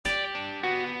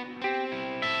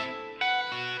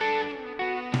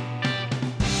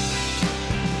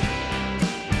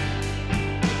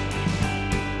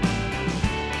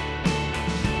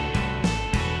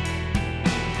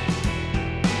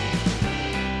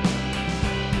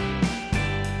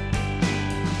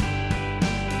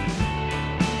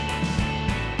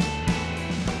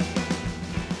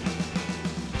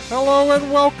Hello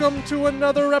and welcome to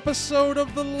another episode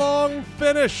of The Long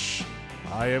Finish.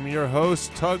 I am your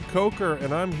host, Tug Coker,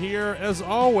 and I'm here, as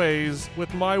always,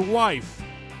 with my wife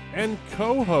and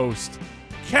co-host,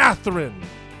 Catherine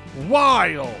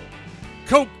Weil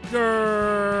Coker.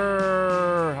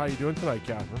 How you doing tonight,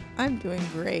 Catherine? I'm doing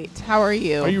great. How are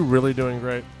you? Are you really doing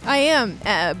great? I am.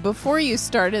 Before you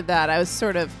started that, I was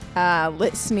sort of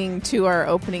listening to our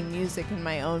opening music in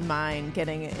my own mind,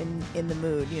 getting in the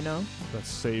mood, you know? That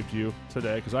saved you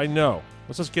today, because I know.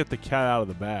 Let's just get the cat out of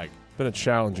the bag. It's been a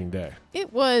challenging day.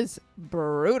 It was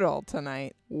brutal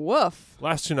tonight. Woof.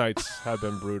 Last two nights have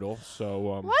been brutal, so...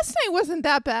 Last night wasn't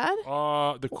that bad.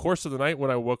 The course of the night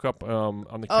when I woke up on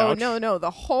the couch... Oh, no.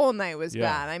 The whole night was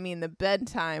bad. I mean, the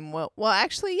bedtime... Well,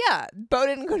 actually, yeah. Bo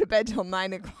didn't go to bed till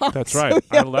 9 o'clock. That's right.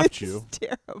 So I left you.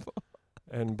 Terrible.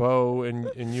 And Bo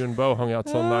and you and Bo hung out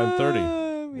till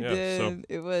 9:30. We did. So.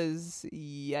 It was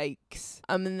yikes.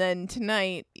 And then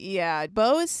tonight,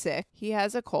 Bo is sick. He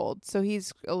has a cold, so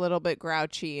he's a little bit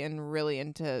grouchy and really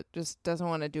just doesn't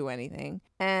want to do anything.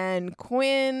 And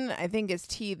Quinn, I think, is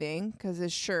teething because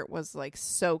his shirt was like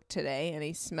soaked today, and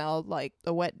he smelled like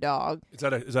a wet dog. Is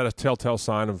that a telltale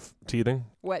sign of teething?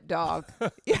 Wet dog.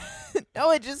 Yeah.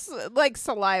 No, it just like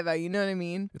saliva. You know what I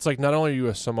mean? It's like not only are you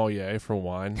a sommelier for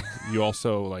wine, you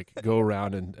also like go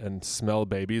around and smell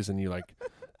babies, and you like,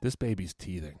 this baby's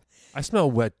teething. I smell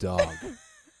wet dog.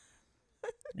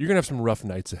 You're going to have some rough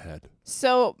nights ahead.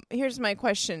 So here's my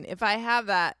question. If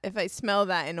I smell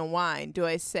that in a wine, do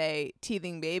I say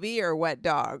teething baby or wet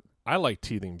dog? I like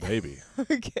teething baby.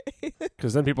 Okay.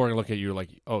 Because then people are going to look at you like,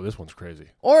 oh, this one's crazy.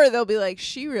 Or they'll be like,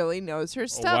 she really knows her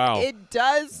stuff. Oh, wow. It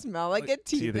does smell like a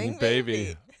teething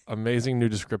baby. Amazing new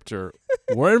descriptor.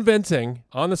 We're inventing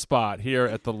on the spot here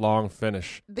at The Long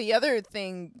Finish. The other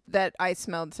thing that I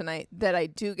smelled tonight that I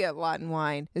do get a lot in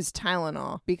wine is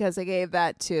Tylenol, because I gave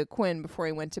that to Quinn before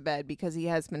he went to bed because he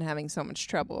has been having so much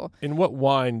trouble. In what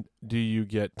wine do you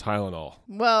get Tylenol?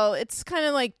 Well, it's kind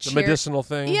of like the medicinal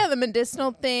thing? Yeah, the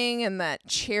medicinal thing and that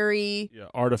cherry. Yeah,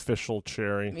 artificial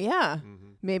cherry. Yeah. Mm-hmm.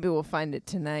 Maybe we'll find it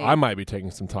tonight. I might be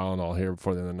taking some Tylenol here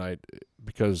before the end of the night,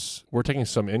 because we're taking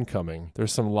some incoming.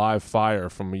 There's some live fire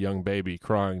from a young baby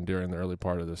crying during the early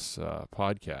part of this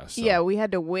podcast. So. Yeah, we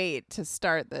had to wait to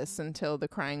start this until the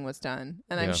crying was done.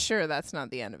 And I'm sure that's not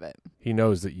the end of it. He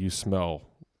knows that you smell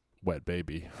wet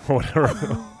baby or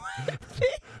whatever.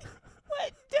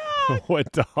 Wet dog.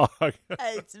 Wet dog.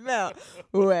 I smell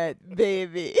wet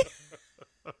baby.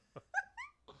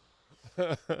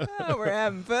 Oh, we're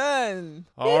having fun.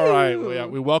 All right.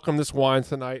 We welcome this wine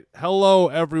tonight. Hello,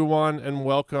 everyone, and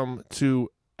welcome to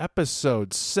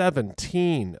episode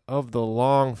 17 of The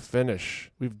Long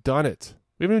Finish. We've done it.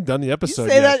 We haven't even done the episode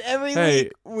yet. You say that every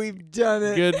week. We've done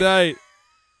it. Good night.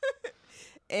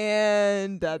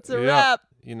 And that's a wrap.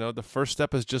 You know, the first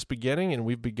step is just beginning, and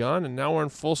we've begun, and now we're in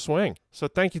full swing. So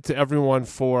thank you to everyone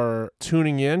for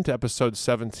tuning in to episode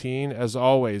 17. As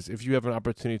always, if you have an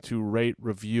opportunity to rate,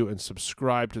 review, and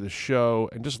subscribe to the show,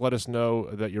 and just let us know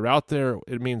that you're out there,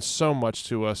 it means so much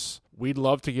to us. We'd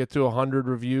love to get to 100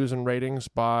 reviews and ratings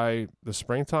by the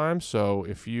springtime. So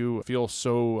if you feel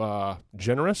so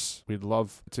generous, we'd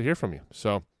love to hear from you.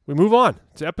 So we move on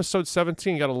to episode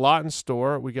 17. Got a lot in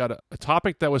store. We got a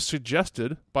topic that was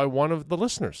suggested by one of the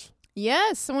listeners.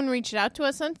 Yes, someone reached out to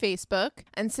us on Facebook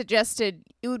and suggested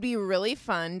it would be really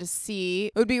fun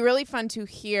to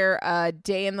hear a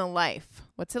day in the life.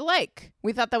 What's it like?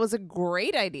 We thought that was a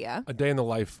great idea. A day in the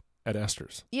life at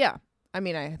Esters. Yeah. I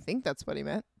mean, I think that's what he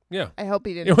meant. Yeah. I hope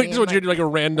he didn't. Just want you to do like a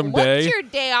random day. What's your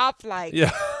day off like?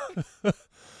 Yeah.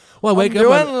 Well, wake up.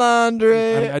 Doing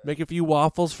laundry. I'd make a few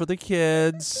waffles for the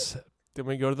kids. Then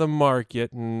we go to the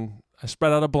market, and I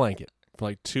spread out a blanket for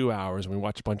like 2 hours, and we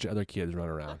watch a bunch of other kids run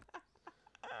around.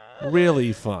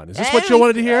 Really fun. Is this what you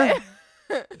wanted to hear?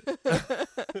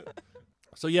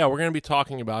 So yeah, we're going to be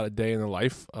talking about a day in the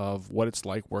life of what it's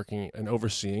like working and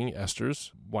overseeing Esters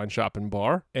Wine Shop and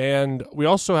Bar. And we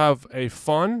also have a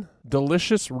fun,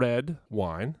 delicious red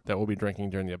wine that we'll be drinking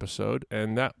during the episode.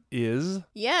 And that is...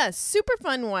 Yes, super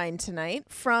fun wine tonight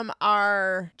from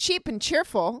our cheap and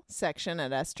cheerful section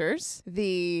at Esters,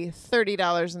 the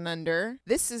 $30 and under.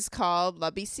 This is called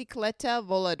La Bicicleta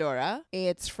Voladara.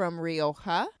 It's from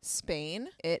Rioja, Spain.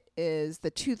 It is the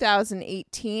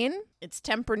 2018. It's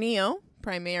Tempranillo.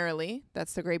 Primarily,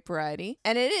 that's the grape variety,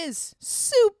 and it is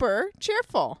super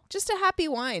cheerful. Just a happy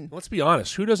wine. Let's be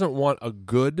honest. Who doesn't want a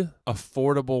good,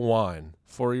 affordable wine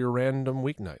for your random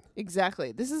weeknight?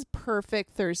 Exactly. This is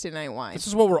perfect Thursday night wine. This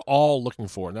is what we're all looking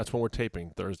for, and that's when we're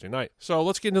taping Thursday night. So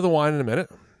let's get into the wine in a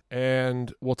minute.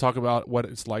 And we'll talk about what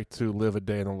it's like to live a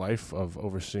day in the life of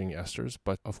overseeing Esters.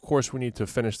 But of course, we need to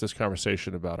finish this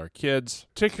conversation about our kids.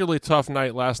 Particularly tough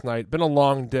night last night. Been a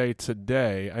long day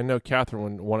today. I know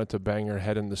Catherine wanted to bang her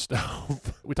head in the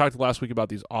stove. We talked last week about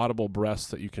these audible breaths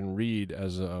that you can read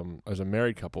as a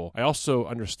married couple. I also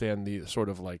understand the sort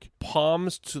of like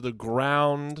palms to the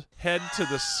ground, head to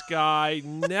the sky,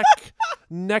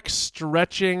 neck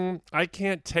stretching. I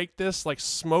can't take this, like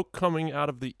smoke coming out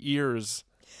of the ears.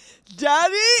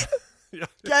 Daddy,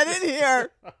 get in here.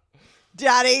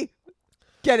 Daddy,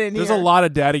 get in here. There's a lot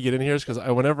of daddy get in here because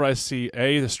whenever I see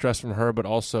the stress from her, but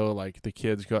also like the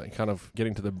kids kind of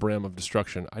getting to the brim of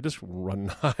destruction, I just run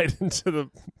and hide into the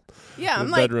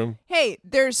I'm bedroom. Like, hey,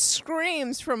 there's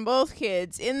screams from both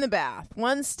kids in the bath.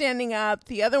 One's standing up.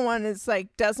 The other one is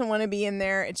like, doesn't want to be in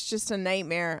there. It's just a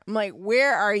nightmare. I'm like,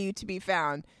 where are you to be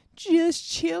found? Just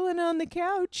chilling on the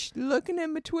couch, looking at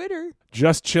my Twitter.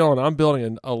 Just chilling. I'm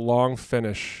building a long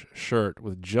finish shirt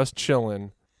with just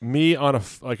chilling. Me on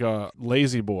a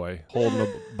lazy boy holding a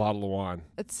bottle of wine.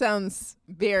 It sounds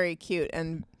very cute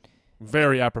and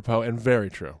very apropos and very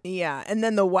true. Yeah. And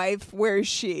then the wife, where is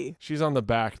she? She's on the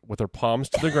back with her palms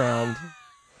to the ground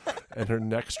and her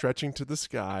neck stretching to the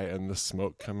sky and the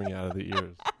smoke coming out of the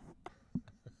ears.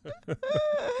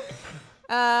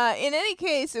 In any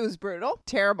case, it was brutal,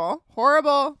 terrible,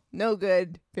 horrible, no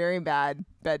good, very bad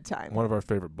bedtime. One of our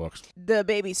favorite books. The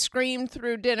baby screamed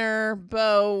through dinner.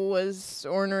 Bo was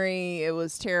ornery. It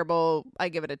was terrible. I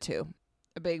give it a 2.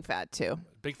 A big fat 2.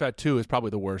 Big fat 2 is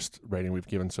probably the worst rating we've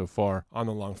given so far on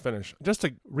the long finish. Just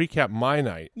to recap my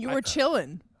night. You were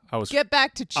chilling. I was Get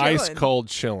back to chilling. Ice cold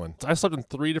chilling. I slept in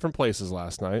 3 different places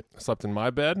last night. I slept in my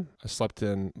bed. I slept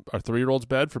in our 3-year-old's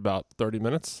bed for about 30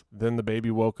 minutes. Then the baby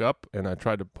woke up, and I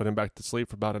tried to put him back to sleep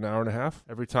for about an hour and a half.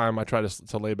 Every time I tried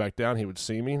to lay back down, he would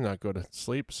see me, not go to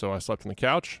sleep, so I slept on the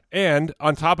couch. And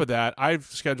on top of that, I've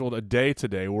scheduled a day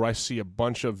today where I see a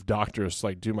bunch of doctors,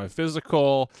 like do my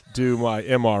physical, do my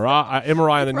MRI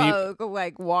on the knee.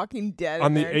 Like Walking Dead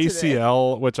on the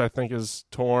ACL, today. Which I think is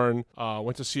torn.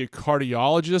 Went to see a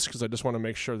cardiologist because I just want to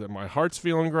make sure that my heart's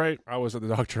feeling great. I was at the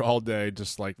doctor all day,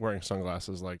 just like wearing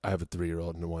sunglasses, like I have a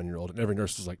 3-year-old and a 1-year-old, and every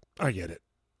nurse is like, I get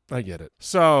it.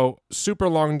 So super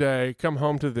long day, come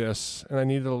home to this, and I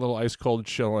needed a little ice cold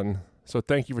chillin'. So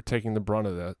thank you for taking the brunt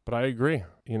of that. But I agree.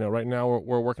 Right now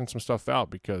we're working some stuff out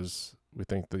because we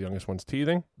think the youngest one's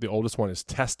teething. The oldest one is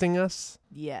testing us.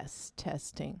 Yes,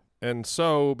 testing. And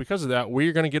so because of that,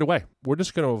 we're going to get away. We're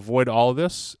just going to avoid all of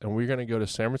this, and we're going to go to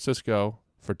San Francisco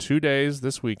for 2 days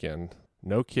this weekend.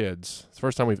 No kids. It's the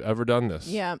first time we've ever done this.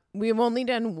 Yeah. We've only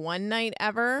done one night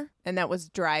ever, and that was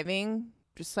driving,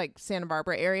 just like Santa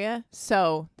Barbara area.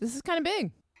 So this is kind of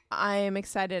big. I am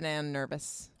excited and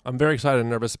nervous. I'm very excited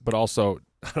and nervous, but also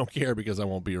I don't care because I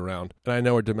won't be around. And I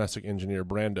know our domestic engineer,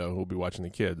 Brando, who will be watching the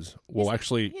kids, will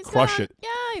actually crush it. Yeah,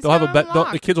 he's They'll have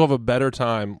the kids will have a better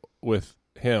time with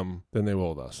him than they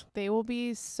will with us. They will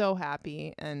be so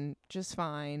happy and just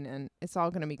fine, and it's all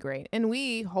going to be great. And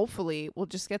we hopefully will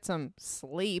just get some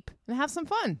sleep and have some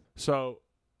fun. So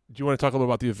do you want to talk a little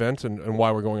about the event and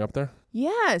why we're going up there?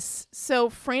 Yes.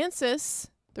 So Francis,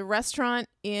 the restaurant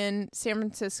in San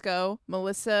Francisco,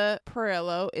 Melissa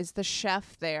Perillo is the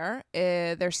chef there.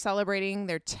 They're celebrating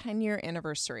their 10-year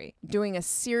anniversary, doing a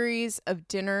series of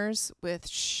dinners with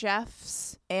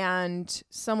chefs and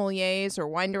sommeliers or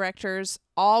wine directors,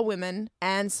 all women,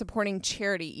 and supporting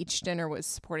charity. Each dinner was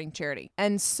supporting charity.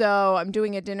 And so I'm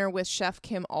doing a dinner with Chef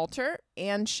Kim Alter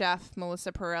and Chef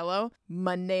Melissa Perillo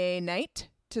Monday night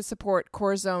to support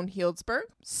Corazon Healdsburg.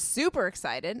 Super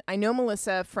excited. I know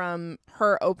Melissa from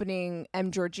her opening M.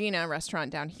 Georgina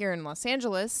restaurant down here in Los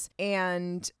Angeles,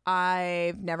 and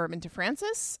I've never been to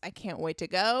Francis. I can't wait to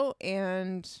go,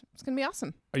 and it's going to be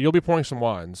awesome. You'll be pouring some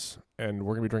wines, and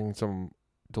we're going to be drinking some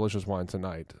delicious wine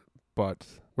tonight, but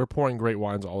we're pouring great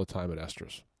wines all the time at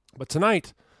Esters. But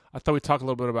tonight, I thought we'd talk a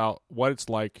little bit about what it's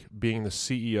like being the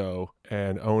CEO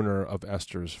and owner of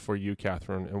Esters for you,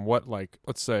 Catherine, and what,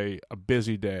 let's say, a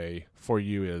busy day for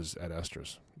you is at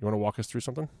Esters. You want to walk us through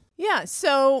something? Yeah,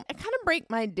 so I kind of break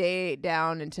my day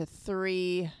down into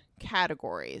 3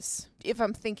 categories if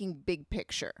I'm thinking big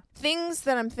picture. Things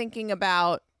that I'm thinking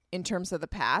about in terms of the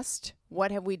past.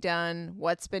 What have we done?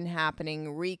 What's been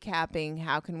happening? Recapping.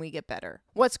 How can we get better?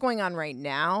 What's going on right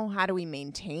now? How do we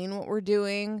maintain what we're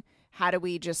doing? How do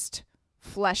we just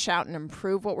flesh out and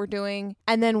improve what we're doing?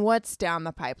 And then what's down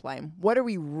the pipeline? What are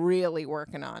we really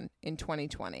working on in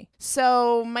 2020?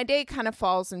 So my day kind of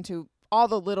falls into all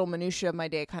the little minutia of my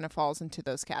day kind of falls into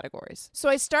those categories. So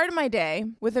I started my day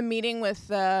with a meeting with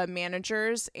the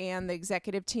managers and the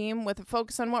executive team with a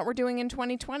focus on what we're doing in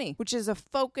 2020, which is a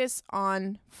focus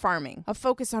on farming, a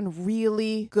focus on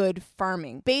really good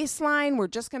farming. Baseline, we're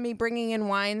just going to be bringing in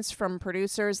wines from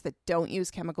producers that don't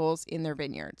use chemicals in their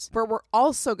vineyards. But we're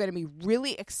also going to be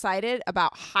really excited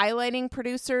about highlighting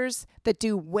producers that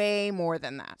do way more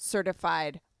than that.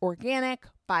 Certified organic,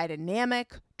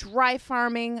 biodynamic, dry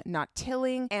farming, not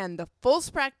tilling, and the full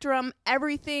spectrum,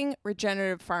 everything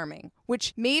regenerative farming,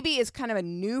 which maybe is kind of a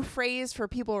new phrase for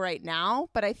people right now,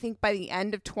 but I think by the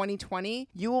end of 2020,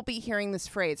 you will be hearing this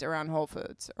phrase around Whole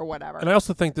Foods or whatever. And I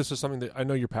also think this is something that I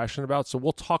know you're passionate about, so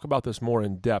we'll talk about this more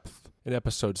in depth in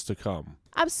episodes to come.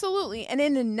 Absolutely. And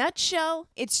in a nutshell,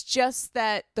 it's just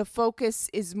that the focus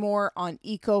is more on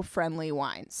eco-friendly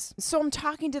wines. So I'm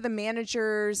talking to the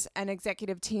managers and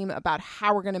executive team about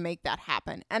how we're going to make that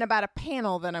happen and about a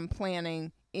panel that I'm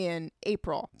planning in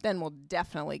April. Then we'll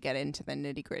definitely get into the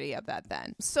nitty gritty of that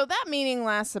then. So that meeting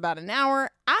lasts about an hour.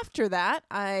 After that,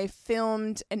 I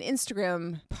filmed an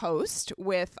Instagram post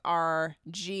with our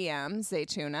GM,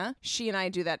 Zaytuna. She and I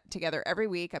do that together every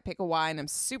week. I pick a wine I'm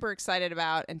super excited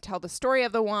about and tell the story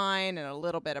of the wine and a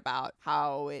little bit about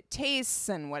how it tastes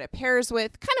and what it pairs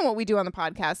with. Kind of what we do on the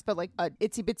podcast, but like a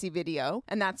itsy bitsy video.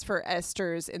 And that's for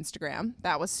Esters' Instagram.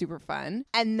 That was super fun.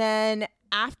 And then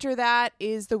after that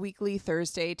is the weekly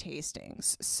Thursday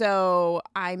tastings. So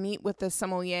I meet with the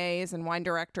sommeliers and wine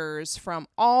directors from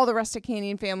all the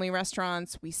Rusticanian family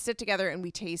restaurants. We sit together and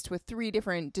we taste with 3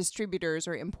 different distributors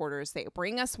or importers. They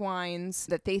bring us wines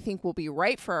that they think will be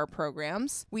right for our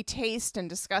programs. We taste and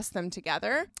discuss them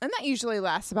together. And that usually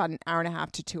lasts about an hour and a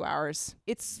half to 2 hours.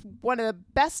 It's one of the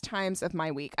best times of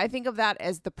my week. I think of that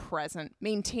as the present,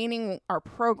 maintaining our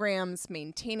programs,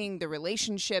 maintaining the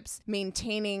relationships,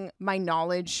 maintaining my knowledge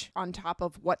on top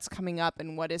of what's coming up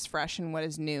and what is fresh and what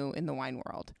is new in the wine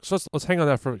world. So let's hang on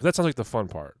that that sounds like the fun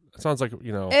part. It sounds like,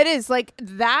 It is like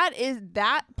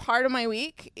that part of my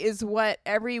week is what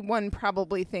everyone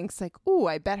probably thinks like, ooh,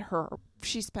 I bet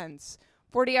she spends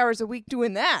 40 hours a week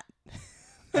doing that.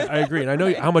 I agree. And I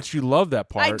know how much you love that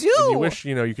part. I do. And you wish,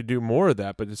 you could do more of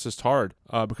that, but it's just hard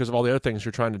because of all the other things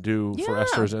you're trying to do for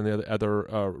Esters and the other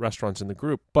restaurants in the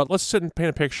group. But let's sit and paint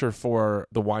a picture for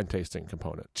the wine tasting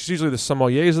component. It's usually the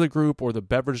sommeliers of the group or the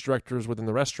beverage directors within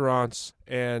the restaurants.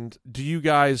 And do you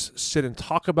guys sit and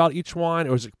talk about each wine,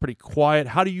 or is it pretty quiet?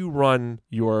 How do you run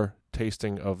your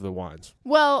tasting of the wines?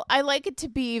 Well, I like it to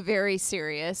be very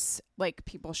serious, like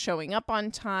people showing up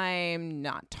on time,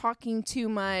 not talking too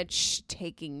much,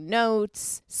 taking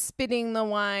notes, spitting the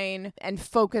wine, and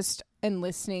focused and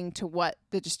listening to what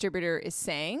the distributor is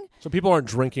saying. So people aren't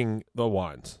drinking the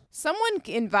wines. Someone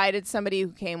invited somebody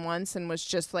who came once and was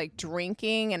just like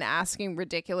drinking and asking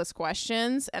ridiculous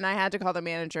questions, and I had to call the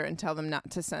manager and tell them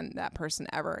not to send that person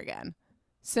ever again.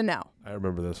 So no. I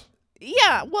remember this.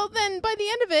 Yeah, well, then by the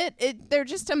end of it, they're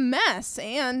just a mess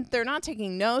and they're not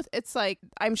taking notes. It's like,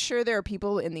 I'm sure there are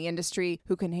people in the industry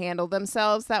who can handle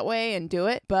themselves that way and do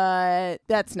it, but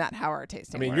that's not how our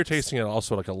tasting works. You're tasting it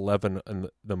also like 11 in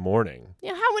the morning.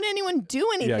 Yeah, how would anyone do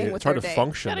anything with their day? It's hard to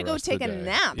function. You gotta go take a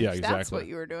nap if that's what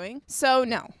you were doing. So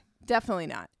no, definitely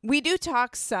not. We do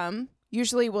talk some.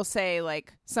 Usually we'll say,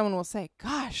 like, someone will say,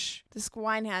 gosh, this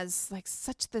wine has, like,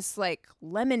 such this, like,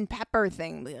 lemon pepper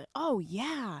thing. Like, oh,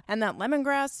 yeah. And that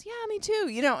lemongrass, yeah, me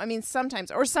too. Sometimes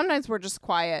we're just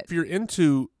quiet. If you're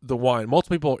into the wine,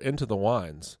 multiple people are into the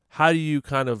wines, how do you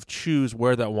kind of choose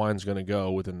where that wine's going to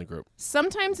go within the group?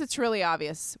 Sometimes it's really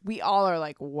obvious. We all are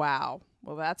like, wow,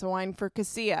 well, that's a wine for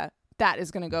Casilla. That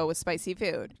is going to go with spicy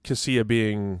food. Casilla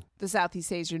being? The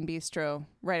Southeast Asian bistro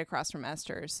right across from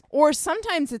Esters. Or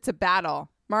sometimes it's a battle.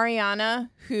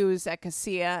 Mariana, who's at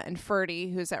Casilla, and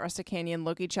Ferdy, who's at Rusticanian,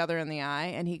 look each other in the eye,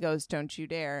 and he goes, don't you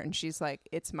dare. And she's like,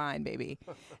 it's mine, baby.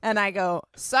 And I go,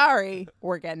 sorry,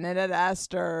 we're getting it at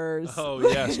Esters. Oh,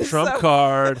 yes, trump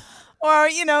card. Or,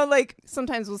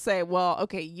 sometimes we'll say, well,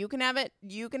 okay, you can have it.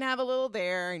 You can have a little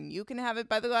there, and you can have it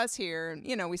by the glass here.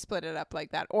 And, we split it up like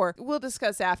that. Or we'll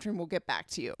discuss after, and we'll get back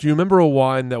to you. Do you remember a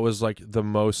wine that was, like, the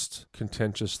most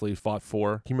contentiously fought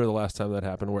for? Can you remember the last time that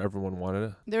happened where everyone wanted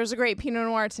it? There was a great Pinot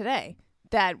Noir today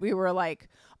that we were like,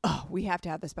 oh, we have to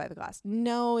have this by the glass.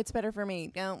 No, it's better for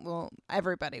me. No, well,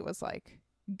 everybody was, like,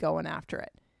 going after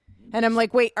it. And I'm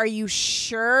like, wait, are you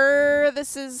sure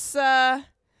this is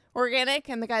organic?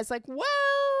 And the guy's like, well,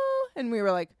 and we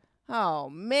were like, oh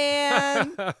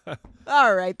man.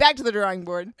 All right, back to the drawing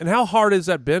board. And how hard has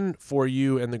that been for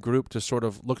you and the group to sort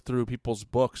of look through people's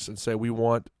books and say we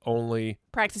want only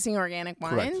practicing organic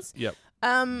wines? Correct. Yep.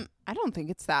 I don't think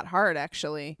it's that hard,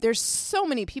 actually. There's so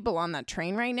many people on that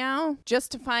train right now.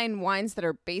 Just to find wines that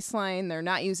are baseline, they're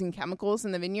not using chemicals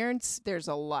in the vineyards, there's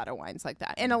a lot of wines like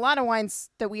that. And a lot of wines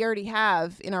that we already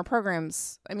have in our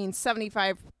programs,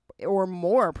 75 or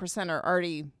more % are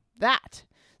already that.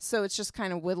 So it's just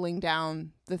kind of whittling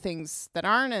down the things that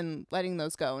aren't and letting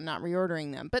those go, not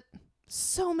reordering them. But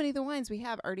so many of the wines we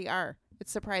have already are.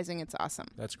 It's surprising. It's awesome.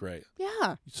 That's great.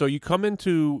 Yeah. So you come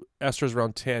into Esters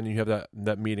around 10, you have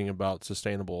that meeting about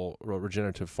sustainable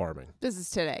regenerative farming. This is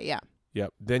today, yeah.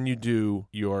 Yep. Then you do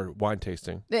your wine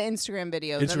tasting. The Instagram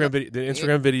video. The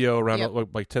Instagram video around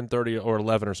like 10:30 or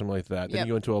 11 or something like that. Then Yep.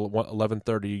 you go into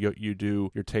 11:30. You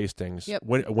do your tastings. Yep.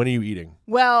 When are you eating?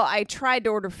 Well, I tried to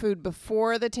order food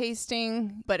before the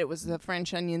tasting, but it was the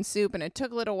French onion soup, and it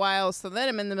took a little while. So then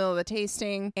I'm in the middle of the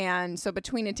tasting, and so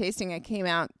between a tasting, I came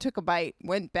out, took a bite,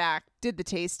 went back, did the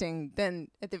tasting. Then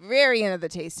at the very end of the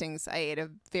tastings, I ate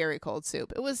a very cold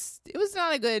soup. It was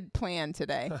not a good plan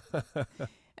today.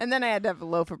 And then I had to have a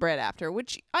loaf of bread after,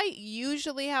 which I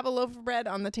usually have a loaf of bread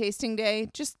on the tasting day.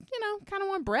 Just, kind of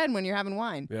want bread when you're having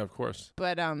wine. Yeah, of course.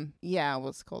 But, yeah, it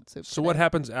was cold soup. So today. what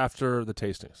happens after the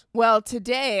tastings? Well,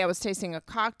 today I was tasting a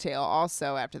cocktail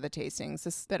also after the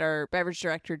tastings. That our beverage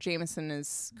director, Jameson,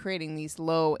 is creating these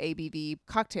low ABV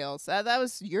cocktails. That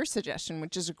was your suggestion,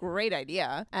 which is a great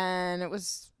idea. And it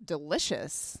was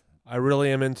delicious. I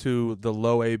really am into the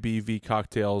low ABV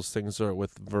cocktails, things that are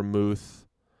with vermouth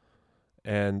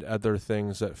and other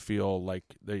things that feel like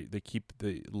they keep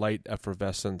the light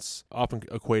effervescence, often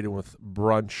equated with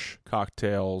brunch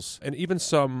cocktails and even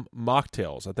some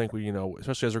mocktails. I think we,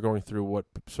 especially as we're going through what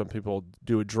some people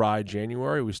do a dry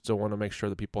January, we still want to make sure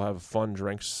that people have fun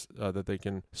drinks that they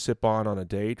can sip on a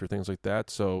date or things like that.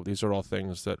 So these are all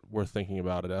things that we're thinking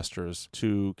about at Esters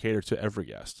to cater to every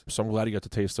guest. So I'm glad you got to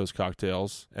taste those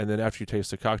cocktails. And then after you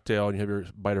taste the cocktail and you have your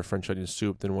bite of French onion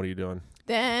soup, then what are you doing?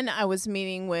 Then I was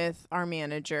meeting with our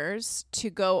managers to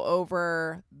go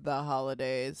over the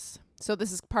holidays. So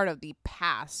this is part of the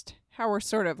past, how we're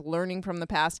sort of learning from the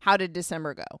past. How did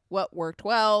December go? What worked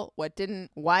well? What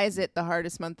didn't? Why is it the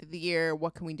hardest month of the year?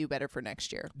 What can we do better for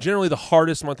next year? Generally the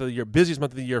hardest month of the year, busiest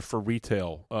month of the year for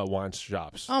retail wine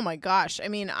shops. Oh my gosh.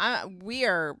 We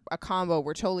are a combo.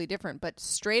 We're totally different. But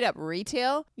straight up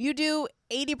retail, you do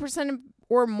 80%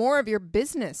 or more of your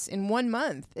business in 1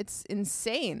 month. It's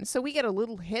insane. So we get a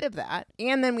little hit of that.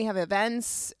 And then we have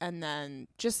events, and then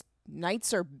just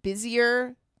nights are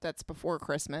busier. That's before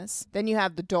Christmas. Then you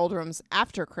have the doldrums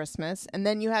after Christmas, and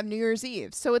then you have New Year's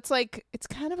Eve. So it's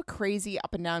kind of a crazy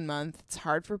up and down month. It's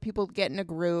hard for people to get in a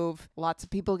groove. Lots of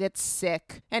people get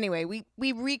sick. Anyway, we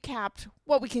recapped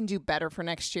what we can do better for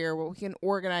next year, what we can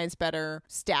organize better,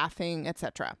 staffing,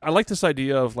 etc. I like this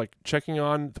idea of checking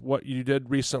on what you did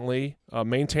recently,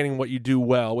 maintaining what you do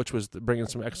well, which was bringing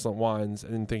some excellent wines,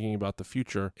 and then thinking about the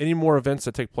future. Any more events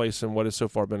that take place in what has so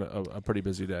far been a pretty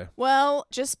busy day? Well,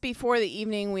 just before the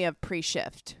evening, we have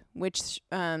pre-shift, which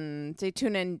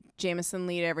Zaytuna and Jameson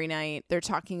lead every night. They're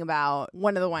talking about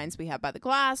one of the wines we have by the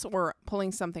glass, or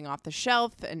pulling something off the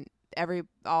shelf, and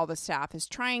all the staff is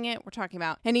trying it. We're talking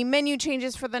about any menu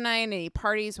changes for the night, any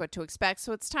parties, what to expect.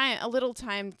 So it's a little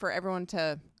time for everyone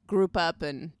to group up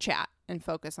and chat and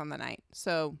focus on the night.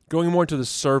 So going more into the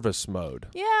service mode.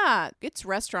 Yeah, it's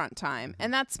restaurant time.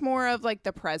 And that's more of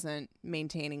the present,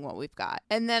 maintaining what we've got.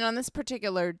 And then on this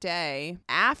particular day,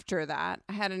 after that,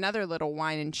 I had another little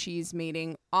wine and cheese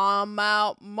meeting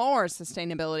about more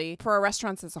sustainability for our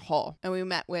restaurants as a whole. And we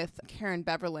met with Karen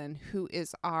Beverlin, who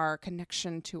is our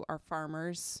connection to our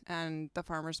farmers and the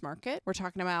farmers market. We're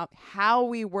talking about how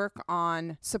we work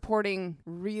on supporting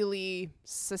really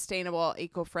sustainable,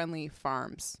 eco-friendly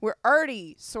farms. We're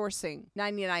already sourcing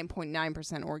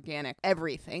 99.9% organic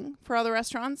everything for other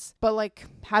restaurants, but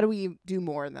how do we do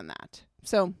more than that?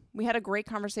 So we had a great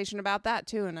conversation about that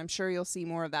too, and I'm sure you'll see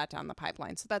more of that down the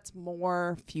pipeline. So that's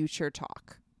more future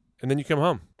talk. And then you come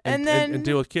home and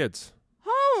deal with kids.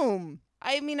 Home.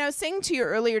 I was saying to you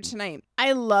earlier tonight,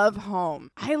 I love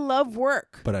home. I love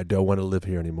work. But I don't want to live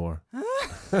here anymore.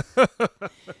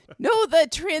 No, the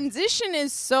transition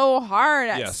is so hard.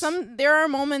 Yes. There are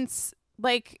moments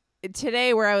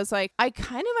today where I was I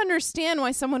kind of understand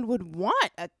why someone would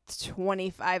want a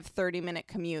 25, 30-minute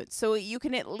commute. So you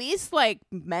can at least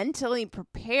mentally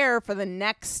prepare for the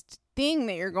next thing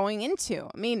that you're going into.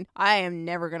 I am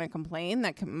never going to complain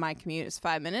that my commute is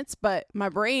 5 minutes, but my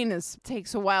brain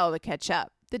takes a while to catch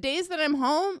up. The days that I'm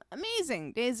home,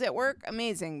 amazing. Days at work,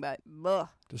 amazing, but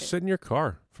just sit in your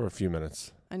car for a few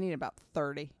minutes. I need about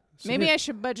 30. Maybe I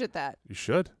should budget that. You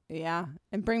should. Yeah.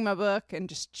 And bring my book and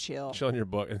just chill. Chill in your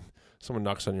book. And someone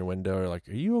knocks on your window or are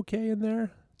you okay in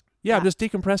there? Yeah, I'm just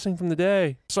decompressing from the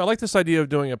day. So I like this idea of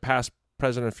doing a past,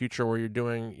 present, and future where you're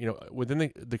doing,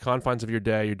 within the confines of your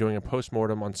day, you're doing a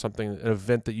postmortem on something, an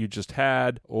event that you just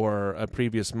had or a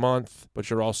previous month, but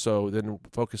you're also then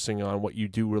focusing on what you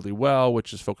do really well,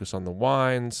 which is focus on the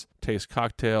wines, taste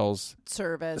cocktails,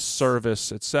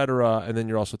 service, etc. And then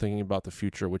you're also thinking about the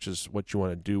future, which is what you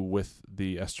want to do with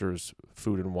the Esters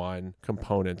food and wine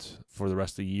component for the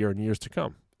rest of the year and years to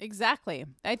come. Exactly.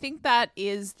 I think that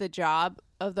is the job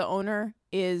of the owner,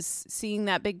 is seeing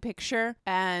that big picture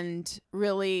and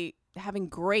really having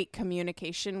great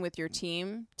communication with your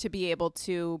team to be able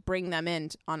to bring them in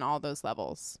on all those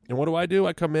levels. And what do?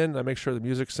 I come in, I make sure the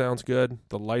music sounds good,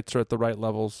 the lights are at the right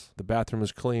levels, the bathroom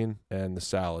is clean, and the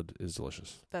salad is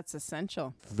delicious. That's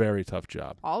essential. Very tough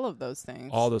job. All of those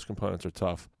things. All those components are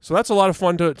tough. So that's a lot of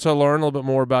fun to learn a little bit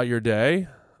more about your day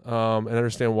and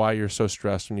understand why you're so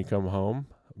stressed when you come home.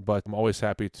 But I'm always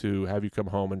happy to have you come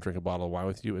home and drink a bottle of wine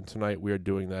with you. And tonight we are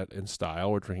doing that in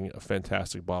style. We're drinking a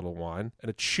fantastic bottle of wine and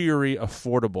a cheery,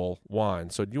 affordable wine.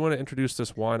 So do you want to introduce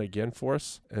this wine again for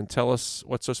us and tell us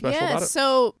what's so special about it?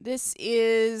 So this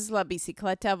is La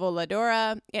Bicicleta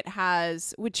Voladara. It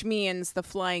has, which means the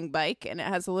flying bike, and it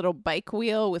has a little bike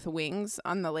wheel with wings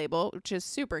on the label, which is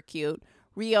super cute.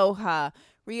 Rioja.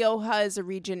 Rioja is a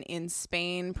region in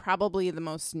Spain, probably the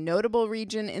most notable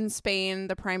region in Spain.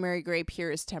 The primary grape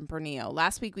here is Tempranillo.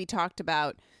 Last week we talked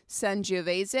about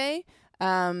Sangiovese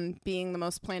being the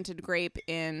most planted grape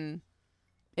in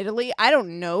Italy. I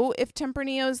don't know if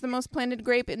Tempranillo is the most planted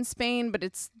grape in Spain, but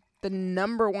it's the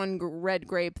number one red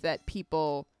grape that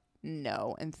people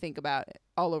know and think about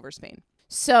all over Spain.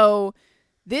 So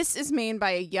this is made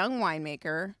by a young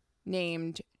winemaker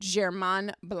named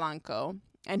Germán Blanco.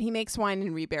 And he makes wine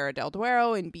in Ribera del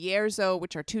Duero and Bierzo,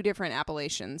 which are two different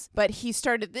appellations. But he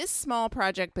started this small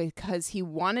project because he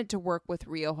wanted to work with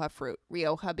Rioja fruit,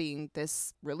 Rioja being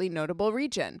this really notable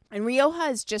region. And Rioja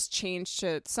has just changed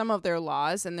to some of their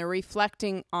laws, and they're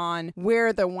reflecting on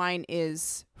where the wine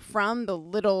is from, a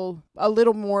little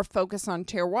more focus on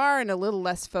terroir and a little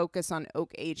less focus on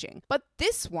oak aging. But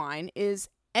this wine is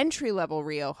entry-level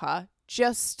Rioja,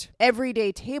 just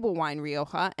everyday table wine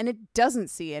Rioja, and it doesn't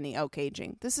see any oak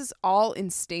aging. This is all in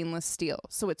stainless steel.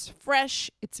 So it's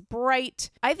fresh, it's bright.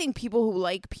 I think people who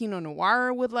like Pinot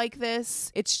Noir would like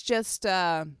this. It's just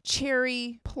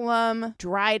cherry, plum,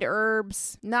 dried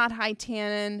herbs, not high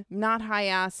tannin, not high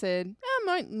acid,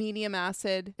 medium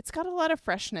acid. It's got a lot of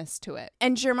freshness to it.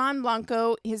 And Germán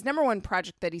Blanco, his number one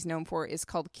project that he's known for is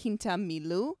called Quinta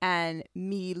Milú, and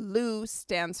Milú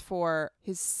stands for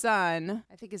his son.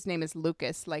 I think his name is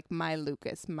Lucas, like my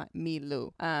Lucas,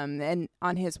 Milú. And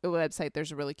on his website,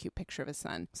 there's a really cute picture of his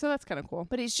son. So that's kind of cool.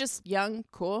 But he's just young,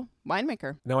 cool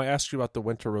winemaker. Now, I asked you about the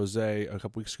winter rosé a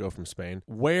couple weeks ago from Spain.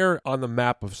 Where on the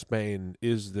map of Spain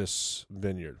is this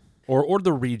vineyard? Or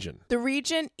the region? The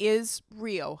region is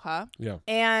Rioja. Yeah.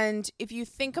 And if you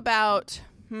think about...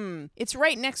 It's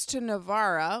right next to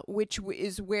Navarra, which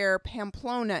is where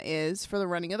Pamplona is for the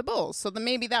running of the bulls. So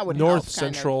maybe that would help. North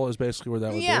Central is basically where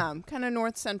that would be. Yeah, kind of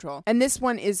North Central. And this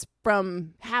one is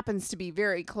happens to be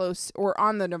very close or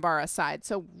on the Navarra side.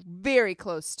 So very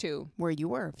close to where you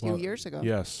were a few years ago.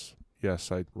 Yes.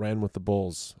 I ran with the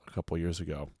bulls a couple years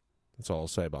ago. That's all I'll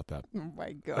say about that. Oh,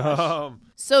 my gosh.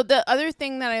 So the other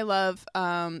thing that I love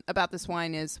about this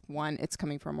wine is, one, it's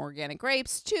coming from organic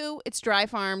grapes. Two, it's dry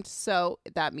farmed, so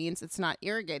that means it's not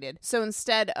irrigated. So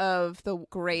instead of the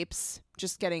grapes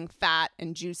just getting fat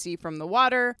and juicy from the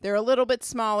water, they're a little bit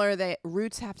smaller. The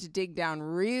roots have to dig down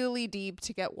really deep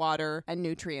to get water and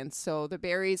nutrients. So the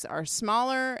berries are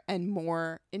smaller and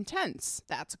more intense.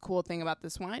 That's a cool thing about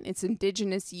this wine. It's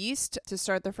indigenous yeast to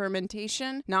start the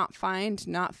fermentation, not fined,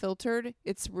 not filtered.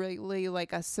 It's really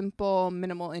like a simple,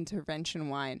 minimal intervention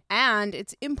wine. And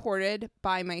it's imported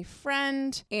by my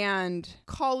friend and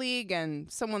colleague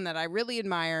and someone that I really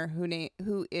admire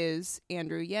who is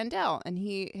Andrew Yandel. And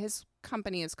his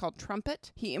company is called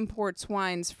Trumpet. He imports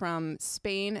wines from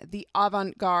Spain, the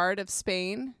avant-garde of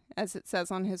Spain, as it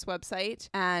says on his website.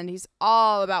 And he's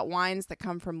all about wines that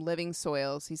come from living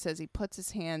soils. He says he puts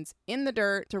his hands in the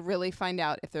dirt to really find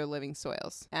out if they're living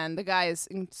soils. And the guy is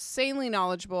insanely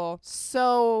knowledgeable,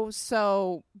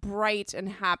 so bright and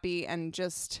happy, and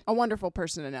just a wonderful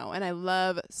person to know. And I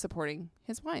love supporting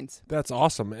his wines. That's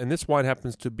awesome. And this wine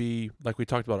happens to be, like we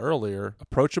talked about earlier,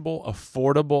 approachable,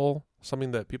 affordable,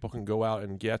 something that people can go out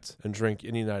and get and drink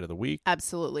any night of the week.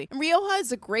 Absolutely. And Rioja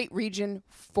is a great region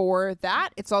for that.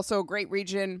 It's also a great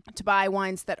region to buy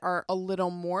wines that are a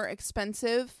little more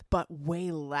expensive, but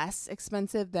way less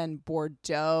expensive than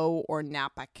Bordeaux or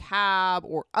Napa Cab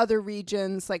or other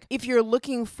regions. Like if you're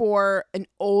looking for an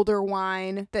older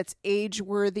wine that's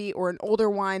age-worthy or an older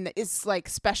wine that is like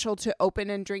special to open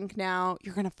and drink now,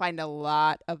 you're going to find a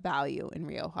lot of value in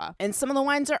Rioja. And some of the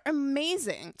wines are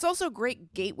amazing. It's also a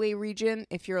great gateway region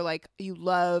if you're like, you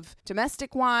love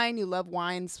domestic wine, you love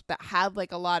wines that have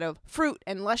like a lot of fruit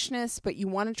and lushness, but you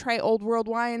want to try old world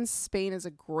wines. Spain is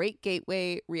a great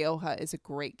gateway. Rioja is a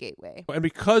great gateway. And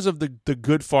because of the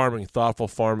good farming, thoughtful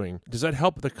farming, does that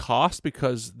help the cost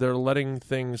because they're letting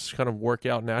things kind of work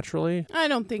out naturally? I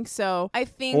don't think so. I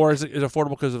think... Or is it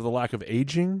affordable because of the lack of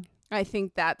aging? I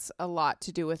think that's a lot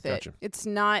to do with it. Gotcha. It's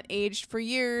not aged for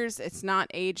years. It's not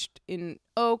aged in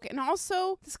oak. And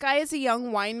also, this guy is a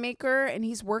young winemaker and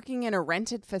he's working in a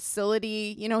rented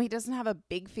facility. You know, he doesn't have a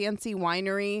big fancy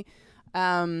winery.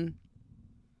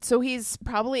 So he's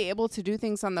probably able to do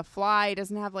things on the fly. He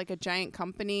doesn't have like a giant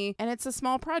company. And it's a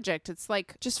small project. It's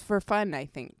like just for fun, I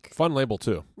think. Fun label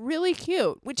too. Really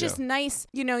cute, which is nice.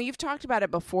 You know, you've talked about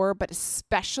it before, but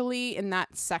especially in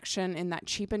that section, in that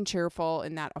cheap and cheerful,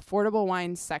 in that affordable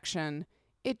wine section,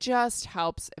 it just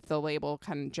helps if the label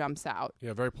kind of jumps out.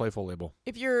 Yeah, very playful label.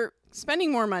 If you're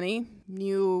spending more money,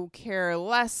 you care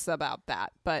less about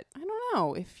that. But I don't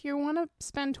know. If you want to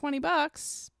spend $20,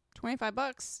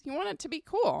 $25, you want it to be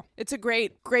cool. It's a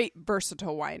great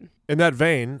versatile wine. In that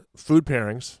vein, food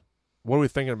pairings, what are we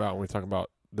thinking about when we talk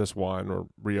about this wine or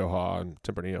Rioja and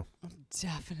Tempranillo?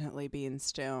 Definitely bean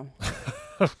stew. No.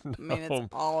 I mean, it's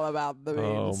all about the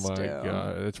bean stew. Oh my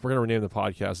God. We're going to rename the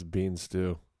podcast Bean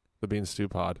Stew. The Bean Stew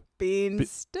Pod. Bean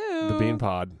stew. The Bean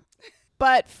Pod.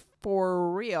 But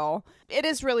for real, it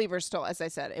is really versatile. As I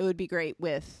said, it would be great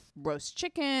with roast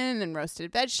chicken and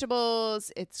roasted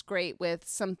vegetables. It's great with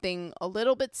something a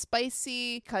little bit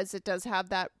spicy because it does have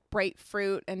that bright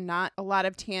fruit and not a lot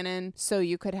of tannin. So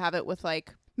you could have it with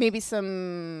like maybe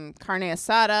some carne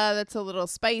asada that's a little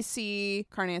spicy,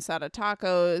 carne asada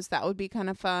tacos. That would be kind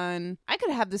of fun. I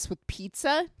could have this with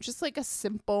pizza, just like a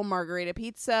simple margherita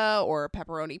pizza or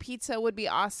pepperoni pizza would be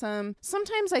awesome.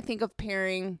 Sometimes I think of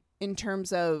pairing in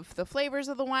terms of the flavors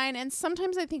of the wine, and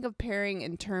sometimes I think of pairing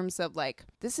in terms of like,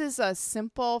 this is a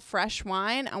simple, fresh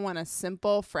wine. I want a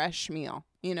simple, fresh meal,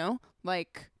 you know,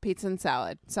 like pizza and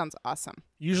salad. Sounds awesome.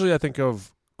 Usually I think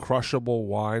of crushable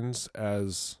wines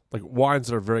as like wines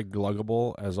that are very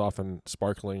gluggable, as often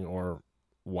sparkling or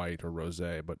white or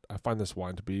rosé, but I find this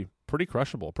wine to be pretty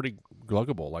crushable, pretty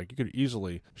gluggable. Like you could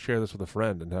easily share this with a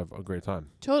friend and have a great time.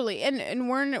 Totally. And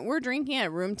we're drinking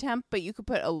at room temp, but you could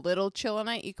put a little chill in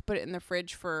it. You could put it in the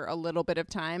fridge for a little bit of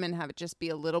time and have it just be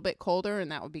a little bit colder,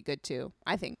 and that would be good too,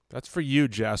 I think. That's for you,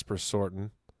 Jasper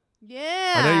Sorton.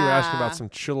 Yeah. I know you were asking about some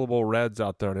chillable reds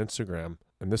out there on Instagram,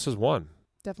 and this is one.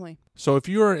 Definitely. So if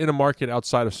you are in a market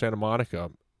outside of Santa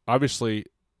Monica, obviously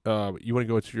you want to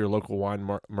go to your local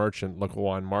wine merchant, local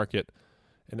wine market,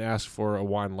 and ask for a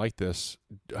wine like this.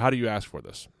 How do you ask for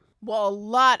this? Well, a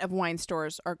lot of wine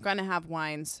stores are going to have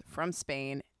wines from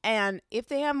Spain. And if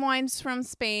they have wines from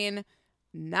Spain,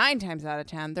 9 times out of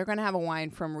 10, they're going to have a wine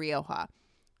from Rioja.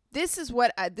 This is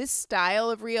what this style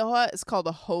of Rioja is called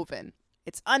a Joven.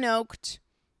 It's unoaked,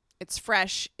 it's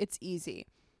fresh, it's easy.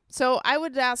 So I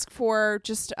would ask for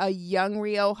just a young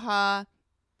Rioja,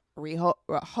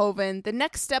 Joven. The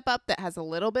next step up that has a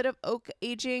little bit of oak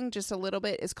aging, just a little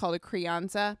bit, is called a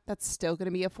Crianza. That's still going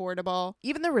to be affordable.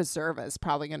 Even the Reserva is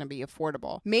probably going to be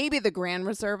affordable. Maybe the Gran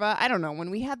Reserva. I don't know.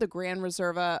 When we had the Gran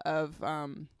Reserva of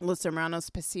Los Hermanos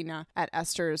Piscina at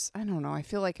Esters, I don't know. I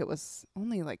feel like it was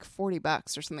only like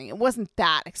 $40 or something. It wasn't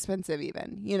that expensive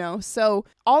even, you know? So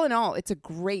all in all, it's a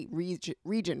great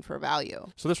region for value.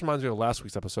 So this reminds me of last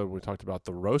week's episode when we talked about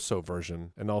the Rosso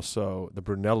version and also the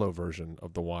Brunello version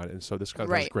of the wine. And so this kind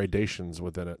of has gradations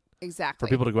within it. Exactly. For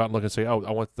people to go out and look and say, oh,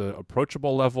 I want the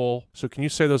approachable level. So can you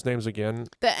say those names again?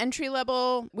 The entry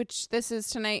level, which this is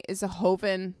tonight, is a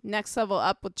Joven. Next level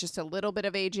up with just a little bit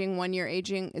of aging, 1 year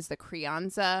aging, is the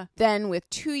Crianza. Then with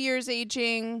 2 years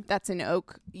aging, that's an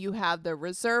oak, you have the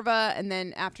Reserva. And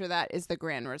then after that is the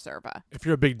Gran Reserva. If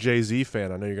you're a big Jay-Z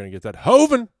fan, I know you're going to get that.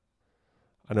 Joven!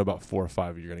 I know about 4 or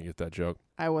 5 of you are going to get that joke.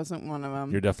 I wasn't one of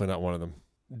them. You're definitely not one of them.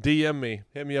 DM me.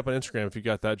 Hit me up on Instagram if you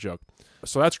got that joke.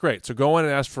 So that's great. So go in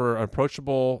and ask for an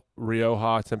approachable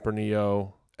Rioja,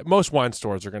 Tempranillo. Most wine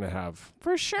stores are going to have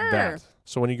for sure that.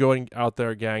 So when you go out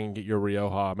there, gang, and get your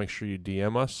Rioja, make sure you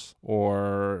DM us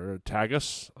or tag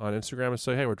us on Instagram and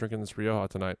say, hey, we're drinking this Rioja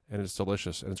tonight, and it's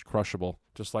delicious, and it's crushable,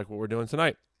 just like what we're doing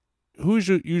tonight. who's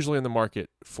usually in the market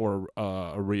for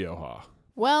a Rioja?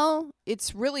 Well,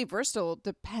 it's really versatile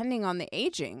depending on the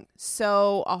aging.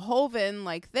 So a Joven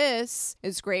like this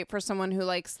is great for someone who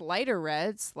likes lighter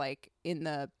reds, like in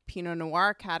the Pinot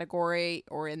Noir category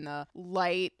or in the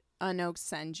light Unoaked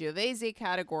Sangiovese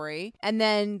category. And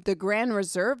then the Gran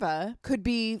Reserva could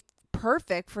be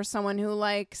perfect for someone who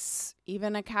likes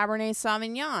even a Cabernet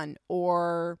Sauvignon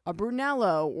or a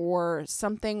Brunello or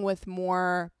something with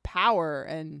more power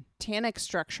and tannic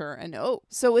structure and oak.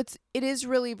 So it is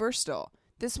really versatile.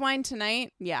 This wine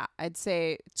tonight, yeah, I'd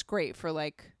say it's great for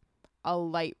like a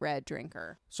light red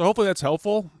drinker. So hopefully that's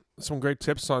helpful. Some great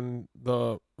tips on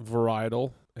the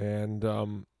varietal, and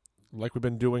like we've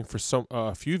been doing for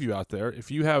a few of you out there, if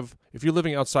you're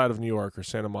living outside of New York or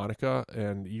Santa Monica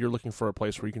and you're looking for a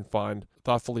place where you can find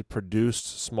thoughtfully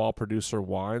produced small producer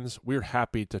wines, we're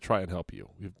happy to try and help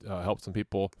you. We've helped some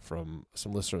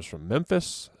listeners from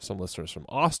Memphis, some listeners from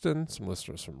Austin, some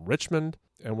listeners from Richmond,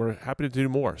 and we're happy to do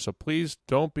more. So please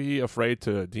don't be afraid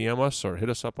to DM us or hit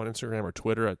us up on Instagram or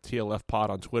Twitter at TLF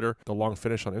Pod on Twitter, The Long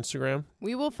Finish on Instagram.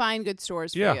 We will find good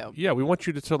stores for you. Yeah, we want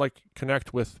you to like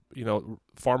connect with,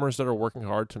 farmers that are working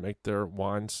hard to make their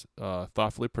wines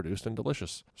thoughtfully produced and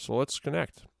delicious. So let's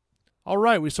connect. All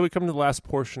right, so we come to the last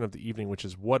portion of the evening, which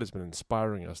is what has been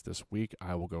inspiring us this week.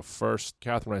 I will go first.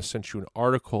 Catherine, I sent you an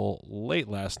article late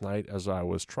last night as I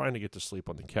was trying to get to sleep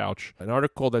on the couch. An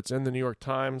article that's in the New York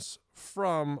Times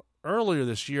from earlier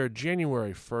this year,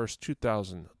 January 1st,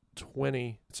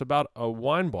 2020. It's about a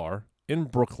wine bar in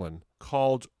Brooklyn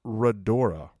called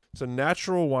Rioja. It's a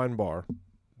natural wine bar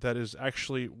that is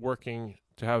actually working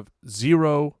to have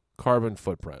zero carbon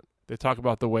footprint. They talk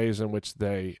about the ways in which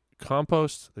they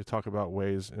compost. They talk about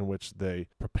ways in which they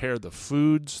prepare the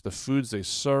foods they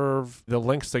serve, the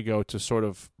lengths they go to sort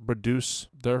of reduce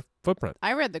their footprint.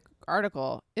 I read the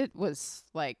article. It was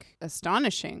like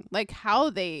astonishing, like how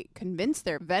they convinced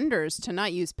their vendors to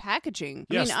not use packaging.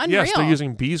 I mean, unreal. Yes, they're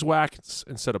using beeswax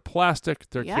instead of plastic.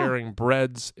 They're carrying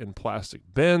breads in plastic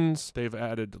bins. They've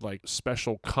added like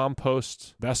special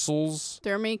compost vessels.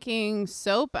 They're making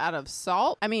soap out of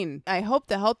salt. I mean, I hope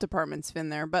the health department's been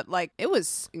there, but like it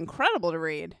was incredible to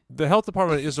read. The health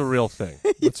department is a real thing.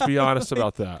 Let's be honest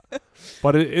about that.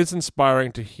 But it is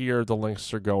inspiring to hear the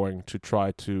lengths they're going to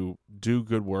try to do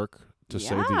good work to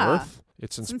save the earth.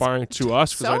 It's inspiring to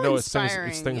us because I know it's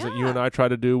things that you and I try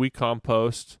to do. We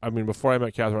compost. I mean, before I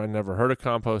met Catherine, I never heard of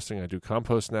composting. I do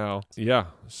compost now. Yeah.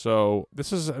 So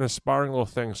this is an inspiring little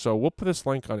thing. So we'll put this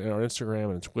link on our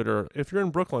Instagram and Twitter. If you're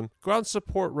in Brooklyn, go out and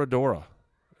support Rioja.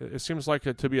 It seems like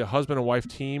to be a husband and wife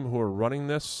team who are running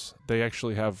this. They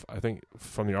actually have, I think,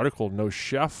 from the article, no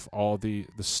chef. All the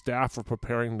staff are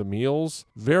preparing the meals.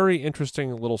 Very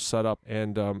interesting little setup,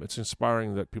 and it's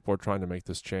inspiring that people are trying to make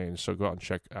this change. So go out and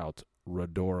check out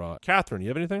Rioja. Catherine, you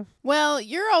have anything? Well,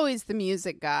 you're always the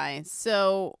music guy,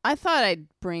 so I thought I'd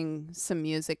bring some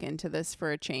music into this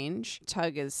for a change.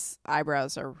 Tug's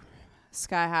eyebrows are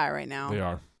sky high right now. They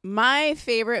are. My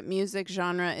favorite music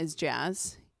genre is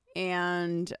jazz.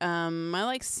 And I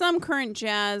like some current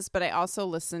jazz, but I also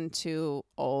listen to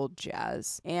old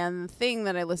jazz. And the thing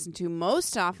that I listen to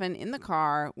most often in the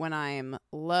car when I'm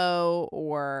low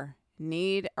or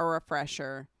need a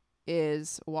refresher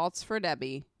is Waltz for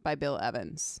Debbie by Bill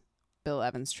Evans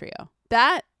Trio.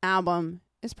 That album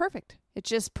is perfect. It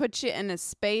just puts you in a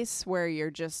space where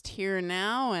you're just here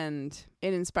now, and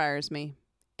it inspires me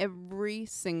every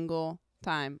single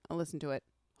time I listen to it.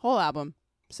 Whole album.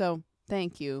 So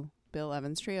thank you, Bill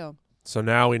Evans Trio. So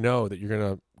now we know that you're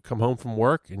going to come home from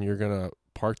work and you're going to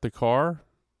park the car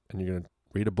and you're going to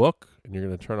read a book and you're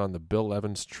going to turn on the Bill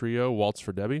Evans Trio, Waltz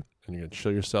for Debbie, and you're going to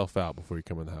chill yourself out before you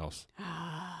come in the house.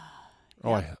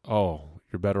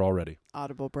 You're better already.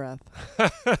 Audible breath.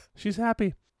 She's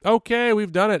happy. Okay,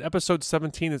 we've done it. Episode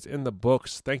 17 is in the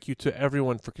books. Thank you to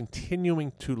everyone for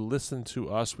continuing to listen to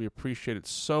us. We appreciate it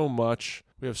so much.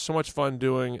 We have so much fun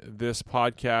doing this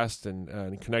podcast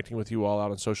and connecting with you all out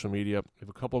on social media. We have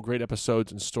a couple of great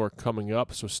episodes in store coming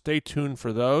up, so stay tuned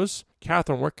for those.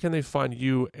 Catherine, where can they find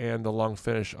you and The Long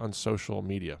Finish on social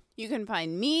media? You can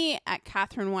find me at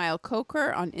Catherine Weil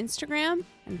Coker on Instagram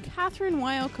and Catherine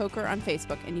Weil Coker on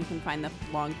Facebook. And you can find The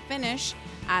Long Finish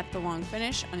at The Long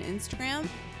Finish on Instagram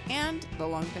and The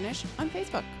Long Finish on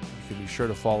Facebook. You can be sure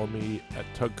to follow me at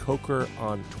Tug Coker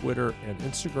on Twitter and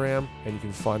Instagram, and you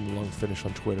can find The Long Finish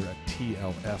on Twitter at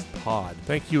TLF Pod.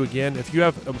 Thank you again. If you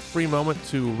have a free moment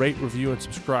to rate, review, and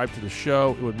subscribe to the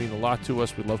show, it would mean a lot to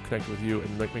us. We'd love connecting with you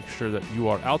and make sure that you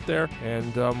are out there.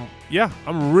 And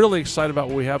I'm really excited about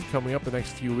what we have coming up the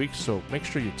next few weeks, so make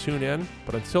sure you tune in.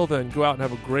 But until then, go out and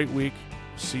have a great week.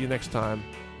 See you next time,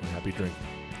 and happy drinking.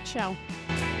 Ciao.